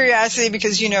out of curiosity,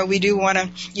 because, we do want to,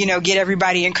 get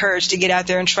everybody encouraged to get out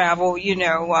there and travel,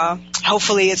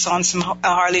 hopefully it's on some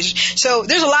Harleys. So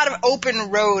there's a lot of open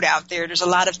road out there. There's a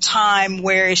lot of time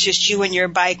where it's just you and your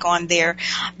bike on there.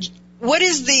 What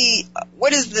is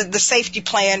the safety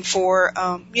plan for,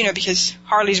 because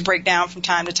Harleys break down from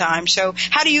time to time. So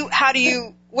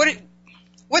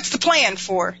what's the plan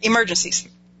for emergencies?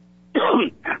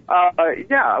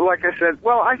 Like I said,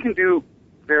 well, I can do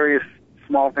various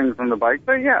small things on the bike,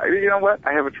 but you know what?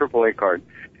 I have a AAA card.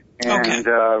 And,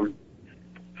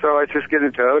 so I just get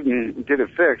it towed and get it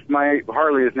fixed. My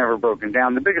Harley has never broken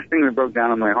down. The biggest thing that broke down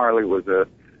on my Harley was the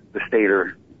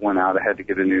stator went out. I had to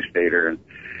get a new stator and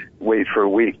wait for a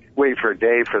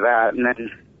day for that. And then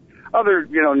other,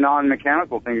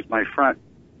 non-mechanical things, my front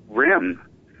rim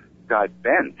got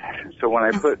bent. So when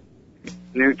I put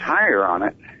new tire on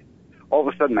it, all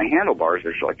of a sudden my handlebars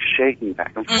are like shaking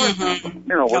back and forth. Mm-hmm.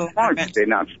 What's wrong? Did they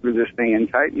not screw this thing in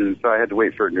tight? And so I had to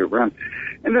wait for a new rim.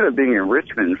 Ended up being in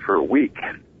Richmond for a week.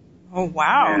 Oh,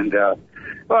 wow. And,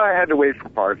 I had to wait for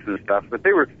parts and stuff, but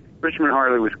Richmond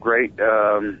Harley was great.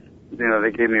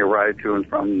 They gave me a ride to and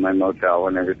from my motel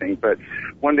and everything. But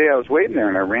one day I was waiting there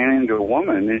and I ran into a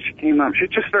woman and she came up. She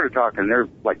just started talking. There were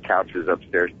like couches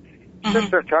upstairs. She just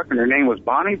started talking. Her name was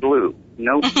Bonnie Blue.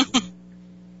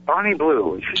 Bonnie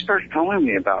Blue. And she starts telling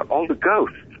me about all the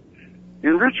ghosts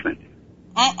in Richmond.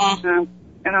 And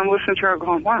I'm listening to her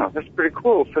going, wow, that's pretty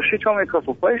cool. So she told me a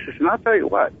couple places, and I'll tell you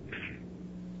what,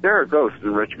 there are ghosts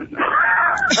in Richmond.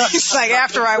 It's like,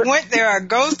 after I went, there are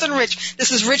ghosts in Richmond.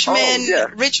 This is Richmond. Oh, yeah.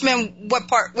 Richmond, what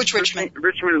part? Which Richmond?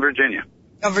 Richmond, Virginia.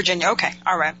 Oh, Virginia. Okay.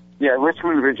 All right. Yeah,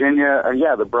 Richmond, Virginia.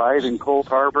 The bride in Cold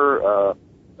Harbor.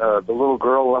 The little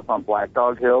girl up on Black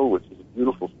Dog Hill, which is a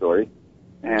beautiful story.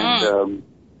 And,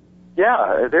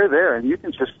 they're there, and you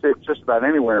can just sit just about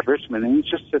anywhere in Richmond, and you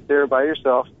just sit there by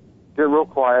yourself, get real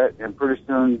quiet, and pretty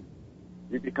soon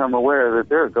you become aware that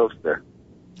there are ghosts there.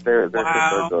 They're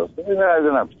ghosts.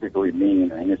 They're not particularly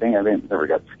mean or anything. I never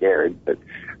got scared, but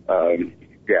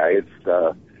it's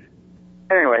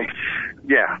anyway.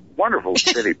 Yeah, wonderful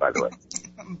city, by the way.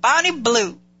 Bonnie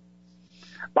Blue.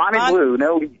 Bonnie Blue.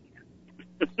 No.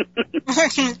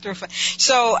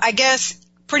 So I guess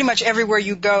pretty much everywhere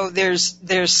you go, there's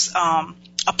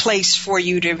a place for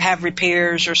you to have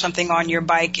repairs or something on your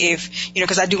bike if,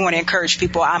 because I do want to encourage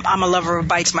people. I'm a lover of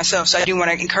bikes myself, so I do want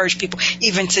to encourage people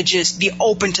even to just be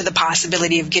open to the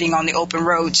possibility of getting on the open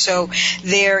road. So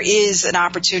there is an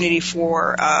opportunity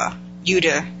for you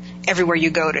to, everywhere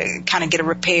you go, to kind of get a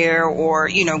repair or,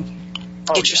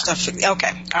 get your stuff.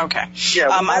 Okay. Yeah,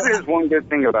 that is one good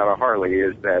thing about a Harley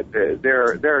is that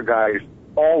there are guys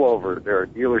all over. There are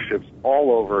dealerships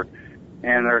all over.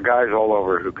 And there are guys all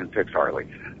over who can fix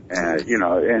Harleys. And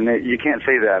you can't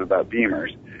say that about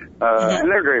Beamers. And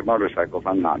they're great motorcycles.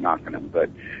 I'm not knocking them, but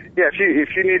yeah, if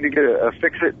you need to get a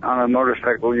fix-it on a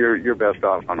motorcycle, you're best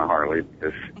off on a Harley,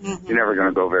 because you're never going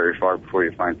to go very far before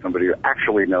you find somebody who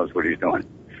actually knows what he's doing.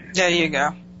 There you go.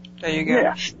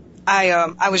 Yeah.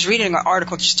 I was reading an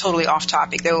article just totally off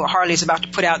topic. Though Harley's about to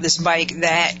put out this bike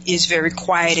that is very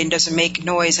quiet and doesn't make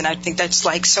noise, and I think that's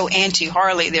like so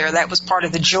anti-Harley there. That was part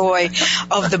of the joy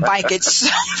of the bike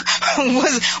itself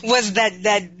was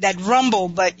that rumble.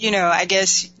 But, I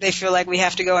guess they feel like we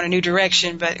have to go in a new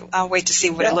direction, but I'll wait to see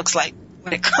what it looks like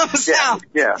when it comes out.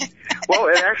 Yeah. Well,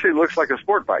 it actually looks like a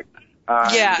sport bike.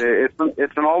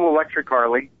 It's an all-electric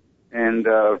Harley, and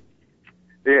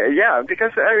yeah,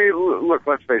 because, look,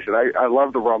 let's face it, I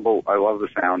love the rumble, I love the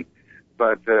sound,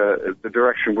 but the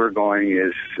direction we're going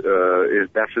is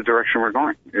that's the direction we're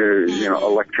going.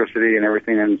 Electricity and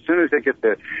everything, and as soon as they get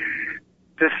the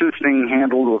distancing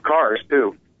handled with cars,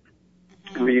 too,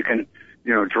 where you can,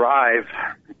 drive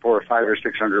for 500 or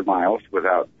 600 miles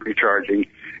without recharging,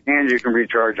 and you can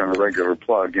recharge on a regular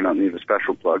plug, you don't need a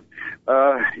special plug.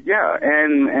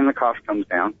 And the cost comes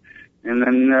down, and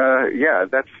then,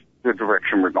 that's the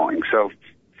direction we're going. So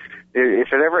if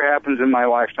it ever happens in my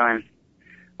lifetime,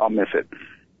 I'll miss it.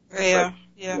 Yeah.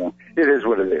 It is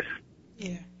what it is.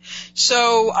 Yeah.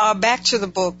 So back to the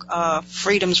book,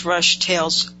 Freedom's Rush: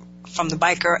 Tales from the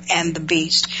Biker and the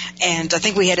Beast. And I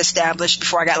think we had established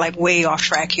before I got way off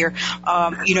track here,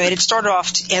 it had started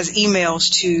off as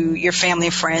emails to your family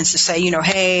and friends to say,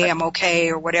 hey, I'm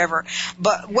okay or whatever.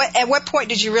 But at what point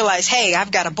did you realize, hey,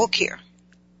 I've got a book here?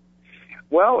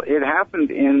 Well, it happened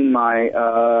in my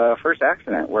first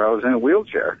accident where I was in a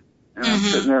wheelchair. And I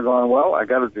was sitting there going, well, I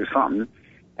got to do something.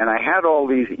 And I had all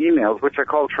these emails, which I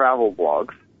call travel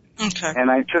blogs. Okay. And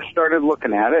I just started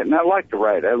looking at it, and I like to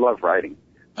write. I love writing.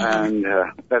 And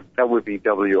that would be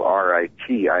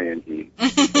WRITING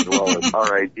as well as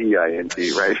RIDING,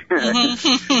 right?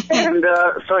 And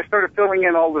so I started filling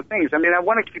in all the things. I mean, I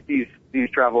want to keep these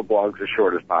travel blogs as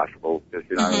short as possible because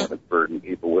I don't want to burden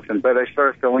people with them. But I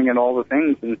started filling in all the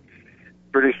things, and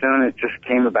pretty soon it just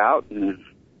came about, and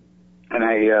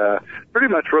I pretty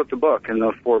much wrote the book in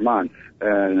those 4 months.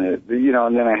 And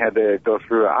and then I had to go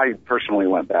through. I personally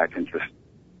went back and just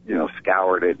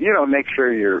scoured it, make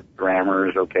sure your grammar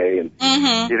is okay, and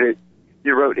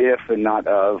you wrote if and not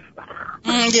of.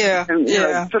 And,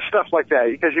 just stuff like that,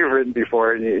 because you've written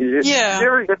before, and you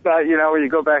ever get that, where you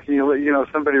go back and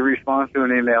somebody responds to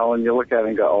an email, and you look at it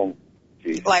and go, oh,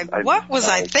 geez. What was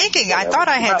I thinking? I thought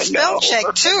I had spell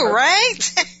check too,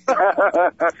 right?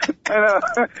 I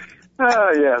know.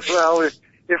 Yes, well,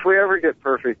 if we ever get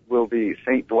perfect, we'll be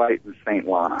St. Dwight and St.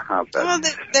 Lana. How's that?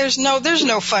 Well, there's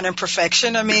no fun in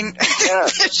perfection. I mean,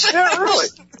 really.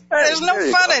 There's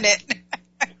no fun in it.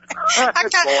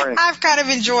 Boring. I've kind of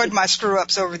enjoyed my screw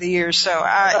ups over the years, so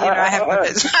I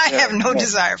have no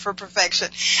desire for perfection.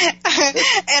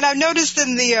 And I've noticed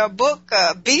in the book,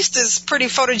 Beast is pretty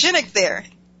photogenic there.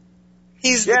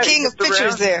 He's the king of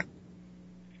pictures there.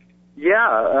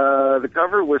 Yeah, the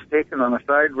cover was taken on a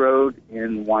side road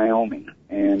in Wyoming,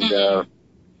 and I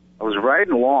was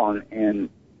riding along, and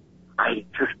I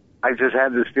just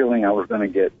had this feeling I was going to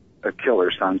get a killer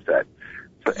sunset.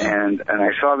 So, and I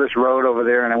saw this road over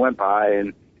there, and I went by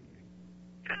and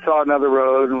saw another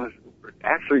road, and was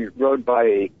actually rode by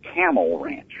a camel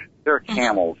ranch. There are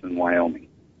camels in Wyoming.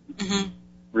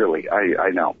 Really,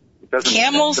 I know. It doesn't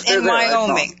camels in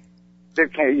Wyoming. There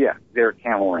are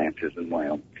camel ranches in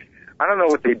Wyoming. I don't know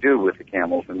what they do with the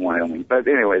camels in Wyoming, but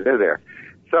anyway, they're there.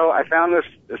 So I found this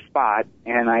spot,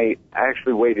 and I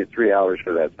actually waited 3 hours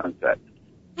for that sunset.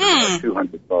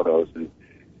 200 photos, and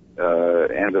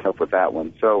ended up with that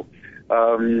one. So,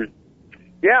 I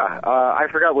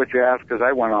forgot what you asked because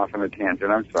I went off on a tangent.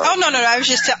 I'm sorry. Oh, no. I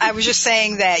was just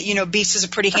saying that, Beast is a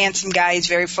pretty handsome guy. He's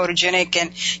very photogenic,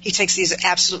 and he takes these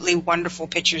absolutely wonderful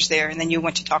pictures there. And then you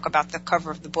went to talk about the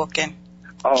cover of the book and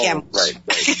camels. Right.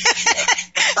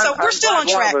 So we're still on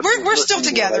track. We're still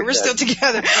together. We're still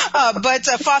together. But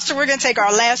Foster, we're going to take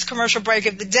our last commercial break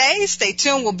of the day. Stay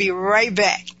tuned. We'll be right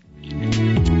back.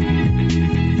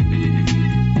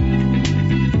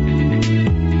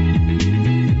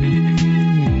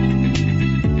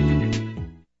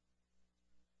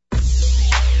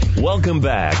 Welcome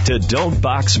back to Don't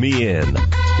Box Me In.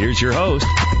 Here's your host,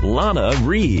 Lana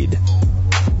Reed.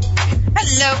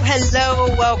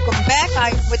 Hello. Welcome back.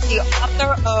 I'm with the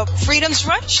author of Freedom's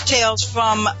Rush: Tales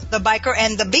from the Biker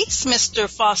and the Beast, Mr.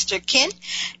 Foster Kent.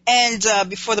 And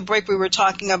before the break, we were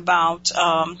talking about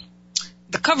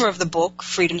the cover of the book,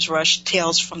 Freedom's Rush,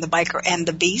 Tales from the Biker and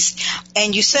the Beast.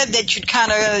 And you said that you'd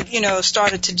kind of,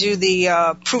 started to do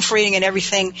the proofreading and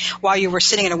everything while you were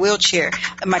sitting in a wheelchair.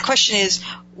 And my question is,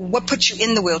 what put you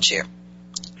in the wheelchair?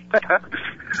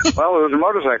 Well, it was a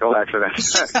motorcycle accident.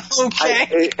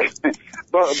 Okay.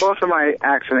 Both of my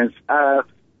accidents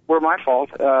were my fault.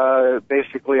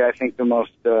 Basically, I think the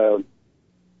most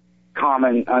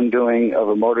common undoing of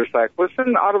a motorcyclist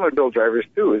and automobile drivers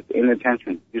too is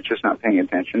inattention. You're just not paying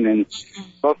attention. And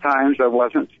both times I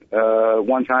wasn't.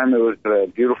 One time it was a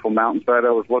beautiful mountainside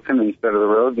I was looking instead of the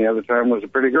road, and the other time was a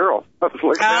pretty girl. I was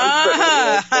looking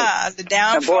at the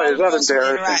downfall. And boy, is that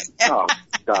embarrassing. Right. Oh,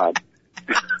 God.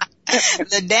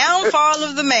 The downfall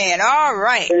of the man. All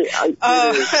right.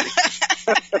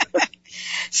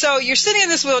 So you're sitting in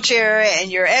this wheelchair and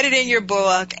you're editing your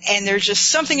book, and there's just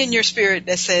something in your spirit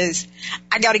that says,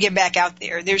 I got to get back out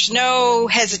there. There's no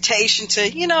hesitation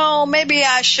to, maybe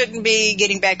I shouldn't be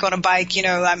getting back on a bike.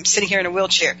 I'm sitting here in a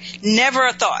wheelchair. Never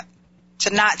a thought to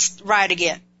not ride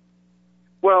again.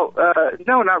 Well,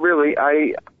 no, not really.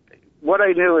 What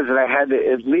I knew is that I had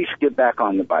to at least get back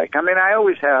on the bike. I mean, I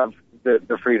always have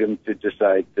the freedom to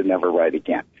decide to never ride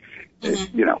again, but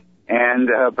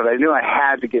I knew I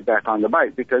had to get back on the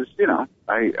bike because,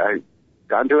 I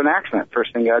got into an accident.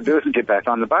 First thing I got to do is get back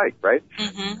on the bike, right?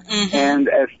 And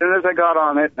as soon as I got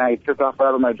on it and I took off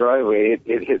out of my driveway,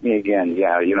 it hit me again.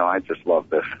 Yeah, I just love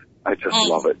this. I just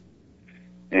love it.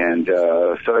 And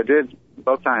so I did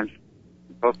both times.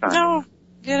 No,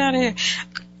 get out of here.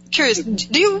 Curious,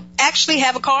 do you actually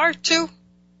have a car, too?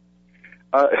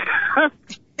 Right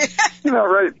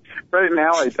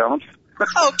now I don't.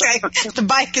 Okay. The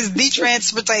bike is the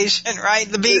transportation, right?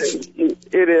 The beast.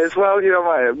 It is. Well,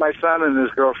 my son and his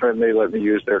girlfriend, they let me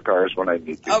use their cars when I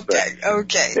need to. Okay.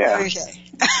 Yeah.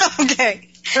 Okay.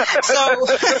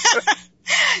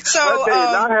 So,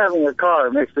 not having a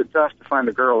car makes it tough to find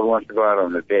a girl who wants to go out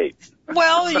on a date.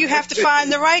 Well, you have to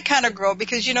find the right kind of girl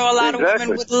because, a lot of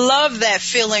women would love that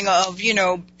feeling of, being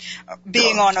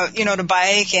on the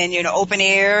bike and, open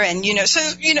air and, so,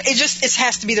 it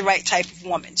has to be the right type of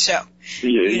woman. So.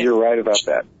 You're right about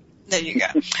that. There you go.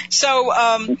 So,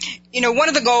 one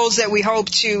of the goals that we hope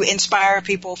to inspire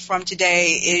people from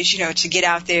today is, to get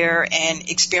out there and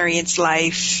experience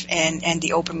life and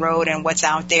the open road and what's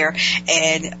out there.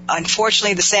 And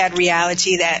unfortunately, the sad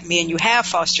reality that me and you have,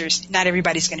 Foster, is not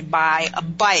everybody's going to buy a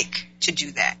bike to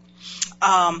do that.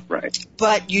 Right.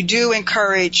 But you do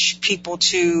encourage people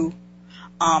to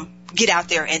get out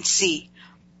there and see.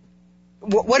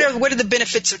 What are the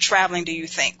benefits of traveling, do you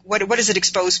think? What does it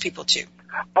expose people to?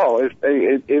 Oh,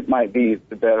 it might be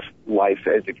the best life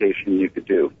education you could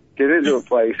do. Get into a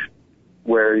place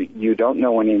where you don't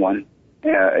know anyone,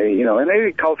 and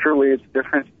maybe culturally it's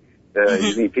different.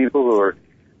 You meet people who are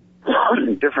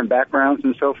different backgrounds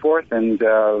and so forth, and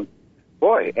and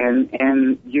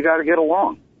you got to get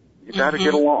along. You got to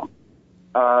get along.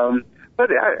 But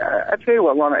I tell you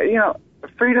what, Lana,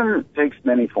 freedom takes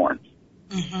many forms.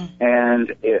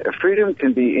 And freedom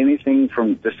can be anything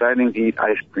from deciding to eat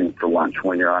ice cream for lunch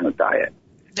when you're on a diet,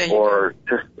 or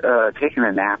just taking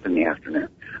a nap in the afternoon.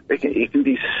 It can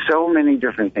be so many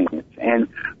different things. And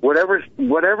whatever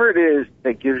it is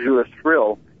that gives you a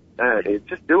thrill,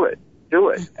 just do it. Do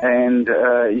it. And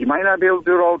you might not be able to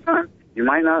do it all the time. You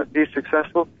might not be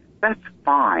successful. That's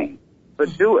fine.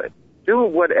 But do it. Do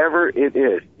whatever it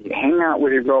is. You hang out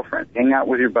with your girlfriend. Hang out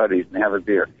with your buddies and have a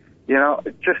beer.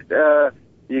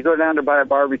 You go down to buy a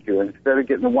barbecue, and instead of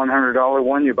getting the $100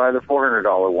 one, you buy the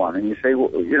 $400 one, and you say, well,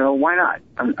 why not?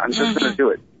 I'm just going to do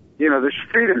it. There's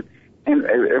freedom, and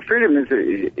freedom is,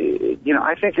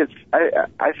 I think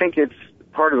it's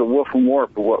part of the wolf and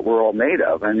warp of what we're all made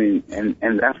of. I mean,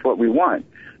 and that's what we want.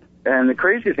 And the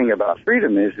crazy thing about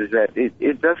freedom is that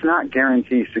it does not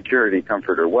guarantee security,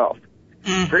 comfort, or wealth.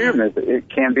 Freedom it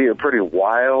can be a pretty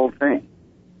wild thing,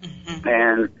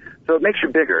 and so it makes you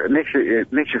bigger. It makes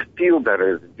you feel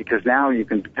better because now you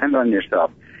can depend on yourself.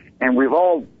 And we've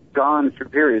all gone through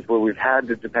periods where we've had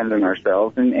to depend on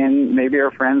ourselves and maybe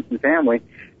our friends and family,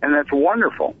 and that's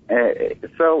wonderful.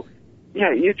 So,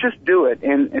 you just do it.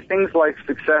 And things like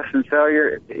success and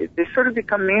failure, they sort of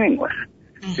become meaningless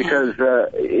because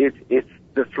it's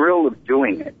the thrill of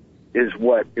doing it is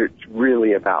what it's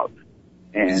really about.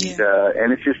 And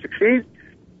if you succeed,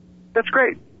 that's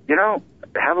great.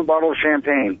 Have a bottle of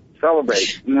champagne.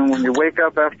 Celebrate. And then when you wake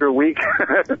up after a week,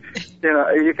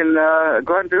 you can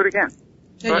go out and do it again.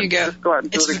 There you go. Just go out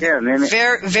and do it again. And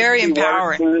very, very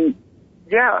empowering.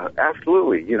 Yeah,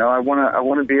 absolutely. I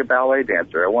want to be a ballet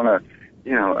dancer. I want to,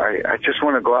 I just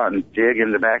want to go out and dig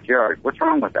in the backyard. What's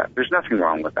wrong with that? There's nothing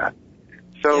wrong with that.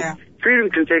 So freedom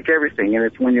can take everything, and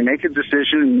it's when you make a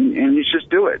decision and you just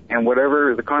do it, and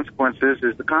whatever the consequence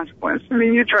is the consequence. I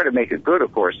mean, you try to make it good,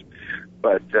 of course,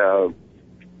 but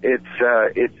it's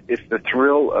the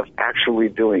thrill of actually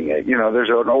doing it. You know, there's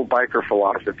an old biker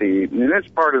philosophy, and it's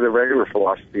part of the regular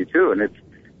philosophy too, and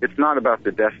it's not about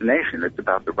the destination, it's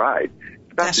about the ride.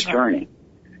 It's about the journey.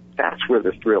 That's where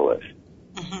the thrill is.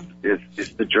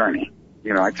 It's the journey.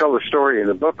 You know, I tell the story in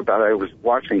the book about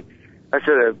I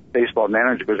said a baseball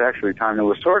manager was actually Tommy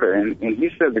Lasorda, and he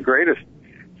said the greatest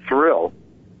thrill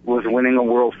was winning a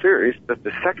World Series, but the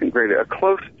a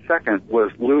close second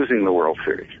was losing the World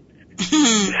Series. You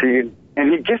see,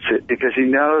 and he gets it because he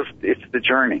knows it's the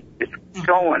journey. It's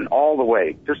going all the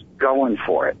way, just going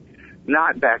for it,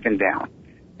 not backing down.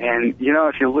 And, you know,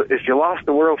 if you lost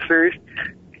the World Series,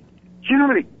 do you know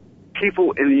how many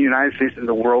people in the United States and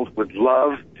the world would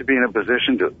love to be in a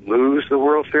position to lose the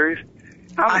World Series?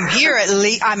 I'm here at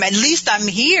least I'm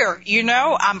here, you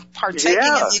know, I'm partaking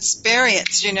in the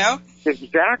experience, you know.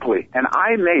 Exactly. And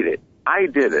I made it. I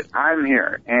did it. I'm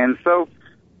here. And so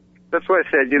that's why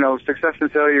I said, you know, success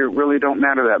and failure really don't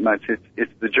matter that much.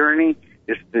 It's the journey,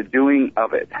 it's the doing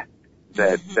of it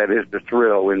that is the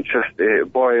thrill. And just,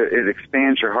 it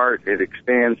expands your heart. It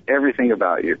expands everything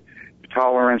about you. Your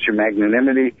tolerance, your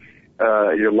magnanimity,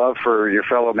 your love for your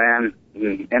fellow man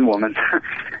and woman.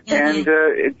 And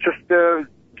it's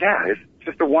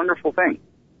just a wonderful thing.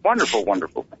 Wonderful,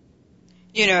 wonderful thing.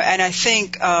 You know, and I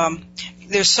think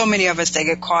there's so many of us that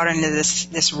get caught into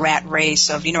this rat race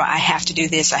of, you know, I have to do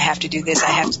this, I have to do this, I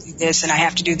have to do this, and I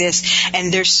have to do this.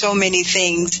 And there's so many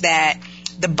things that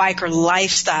the biker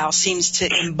lifestyle seems to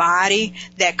embody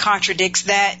that contradicts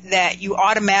that you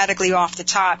automatically off the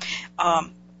top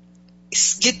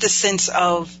get the sense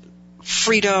of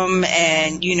freedom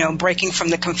and, you know, breaking from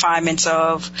the confinements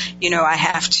of, you know, I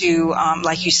have to,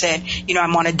 like you said, you know,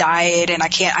 I'm on a diet and I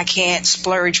can't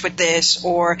splurge with this,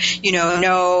 or, you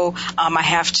know, I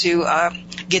have to,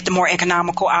 get the more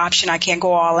economical option. I can't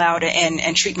go all out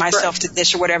and treat myself to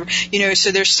this or whatever, you know, so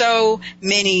there's so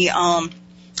many,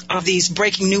 of these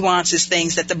breaking nuances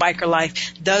things that the biker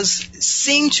life does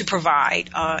seem to provide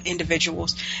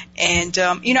individuals. And,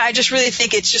 you know, I just really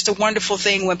think it's just a wonderful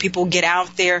thing when people get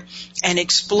out there and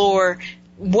explore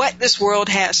what this world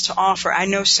has to offer. I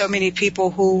know so many people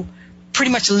who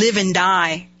pretty much live and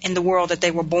die in the world that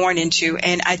they were born into,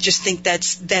 and I just think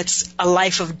that's a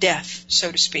life of death,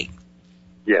 so to speak.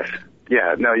 Yes.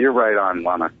 Yeah, no, you're right on,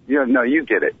 Lana. You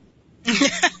get it.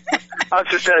 I'll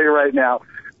just tell you right now.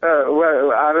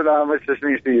 Well, I don't know how much this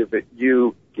means to you, but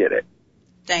you get it.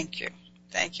 Thank you.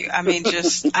 I mean,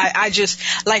 I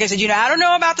just, like I said, you know, I don't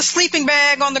know about the sleeping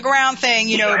bag on the ground thing,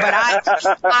 you know, but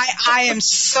I am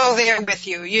so there with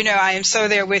you. You know, I am so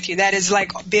there with you. That has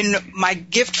like been my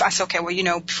gift. I said, okay, well, you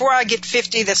know, before I get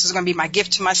 50, this is going to be my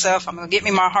gift to myself. I'm going to get me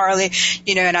my Harley,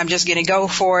 you know, and I'm just going to go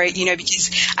for it, you know,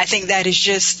 because I think that is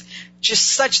just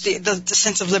such the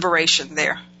sense of liberation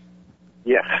there.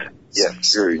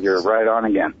 Yes, you're right on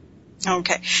again.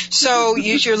 Okay, so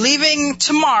you're leaving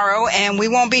tomorrow, and we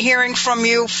won't be hearing from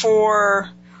you for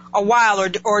a while,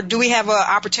 or do we have an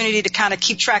opportunity to kind of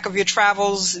keep track of your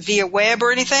travels via web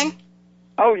or anything?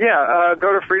 Oh, yeah,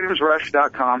 go to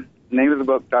freedomsrush.com,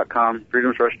 nameofthebook.com,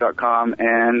 freedomsrush.com,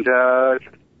 and,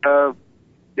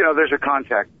 you know, there's a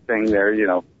contact thing there, you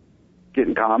know, get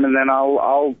in com, and then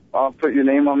I'll put your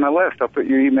name on my list. I'll put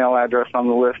your email address on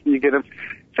the list, and you get them.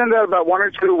 Send out about 1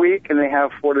 or 2 a week, and they have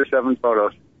 4 to 7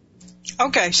 photos.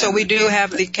 Okay, so we do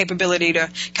have the capability to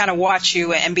kind of watch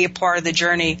you and be a part of the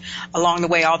journey along the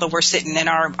way, although we're sitting in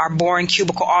our boring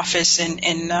cubicle office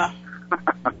in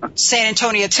San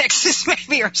Antonio, Texas,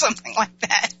 maybe, or something like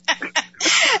that.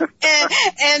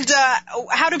 and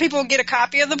how do people get a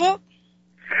copy of the book?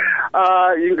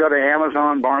 You can go to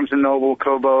Amazon, Barnes & Noble,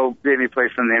 Kobo, any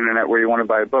place on the internet where you want to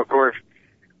buy a book, or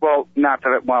well, not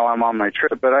that while I'm on my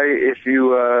trip, but if you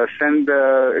go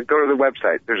to the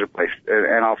website, there's a place,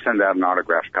 and I'll send out an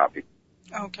autographed copy.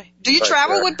 Okay. Do you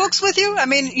travel with books with you? I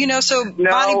mean, you know, so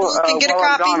Bonnie Boo can get a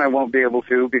copy? I'm gone, I won't be able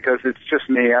to because it's just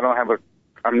me.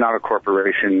 I'm not a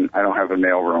corporation. I don't have a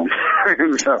mailroom.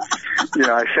 So, you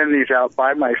know, I send these out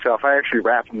by myself. I actually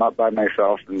wrap them up by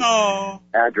myself and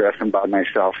address them by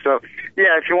myself. So,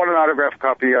 yeah, if you want an autographed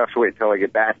copy, you have to wait till I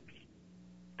get back.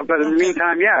 But in the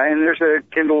meantime, yeah, and there's a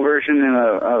Kindle version and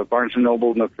a Barnes &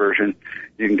 Noble Nook version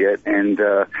you can get. And,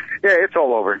 yeah, it's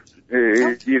all over.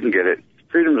 You can get it.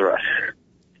 Freedom's Rush.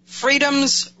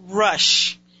 Freedom's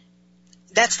Rush.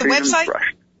 That's the website?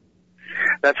 Rush.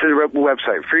 That's the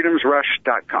website,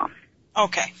 freedomsrush.com.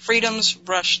 Okay,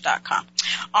 freedomsrush.com.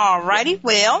 All righty.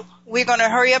 Well, we're going to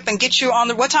hurry up and get you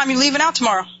on what time are you leaving out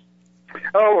tomorrow?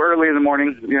 Oh, early in the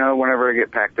morning, whenever I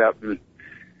get packed up and,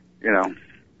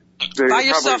 By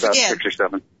yourself probably about again? 6 or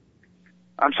 7.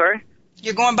 I'm sorry?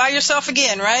 You're going by yourself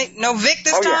again, right? No Vic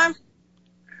this time?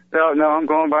 No, I'm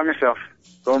going by myself.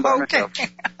 Myself.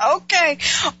 Okay.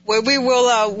 Well, we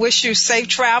will wish you safe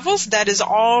travels. That is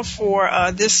all for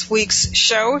this week's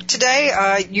show today.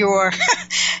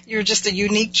 You're just a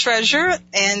unique treasure,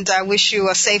 and I wish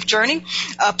you a safe journey.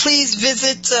 Please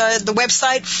visit the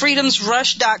website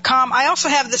freedomsrush.com. I also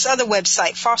have this other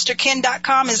website,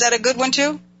 fosterkin.com. Is that a good one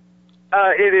too?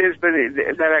 It is, but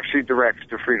that actually directs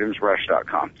to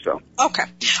freedomsrush.com. So. Okay.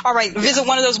 All right. Visit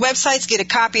one of those websites, get a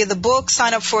copy of the book,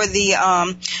 sign up for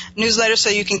the newsletter so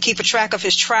you can keep a track of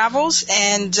his travels.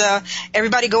 And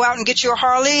everybody go out and get your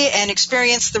Harley and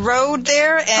experience the road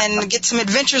there and get some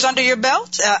adventures under your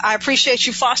belt. I appreciate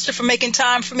you, Foster, for making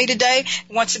time for me today.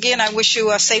 Once again, I wish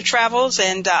you safe travels,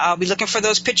 and I'll be looking for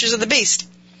those pictures of the beast.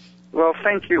 Well,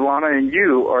 thank you, Lana, and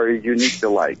you are a unique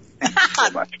delight. Thank you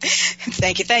so much.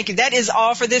 Thank you. That is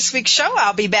all for this week's show.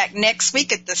 I'll be back next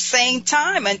week at the same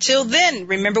time. Until then,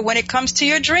 remember, when it comes to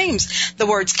your dreams, the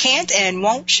words can't and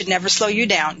won't should never slow you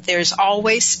down. There's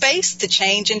always space to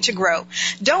change and to grow.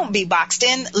 Don't be boxed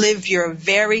in. Live your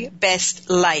very best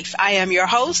life. I am your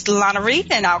host, Lana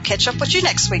Reed, and I'll catch up with you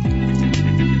next week.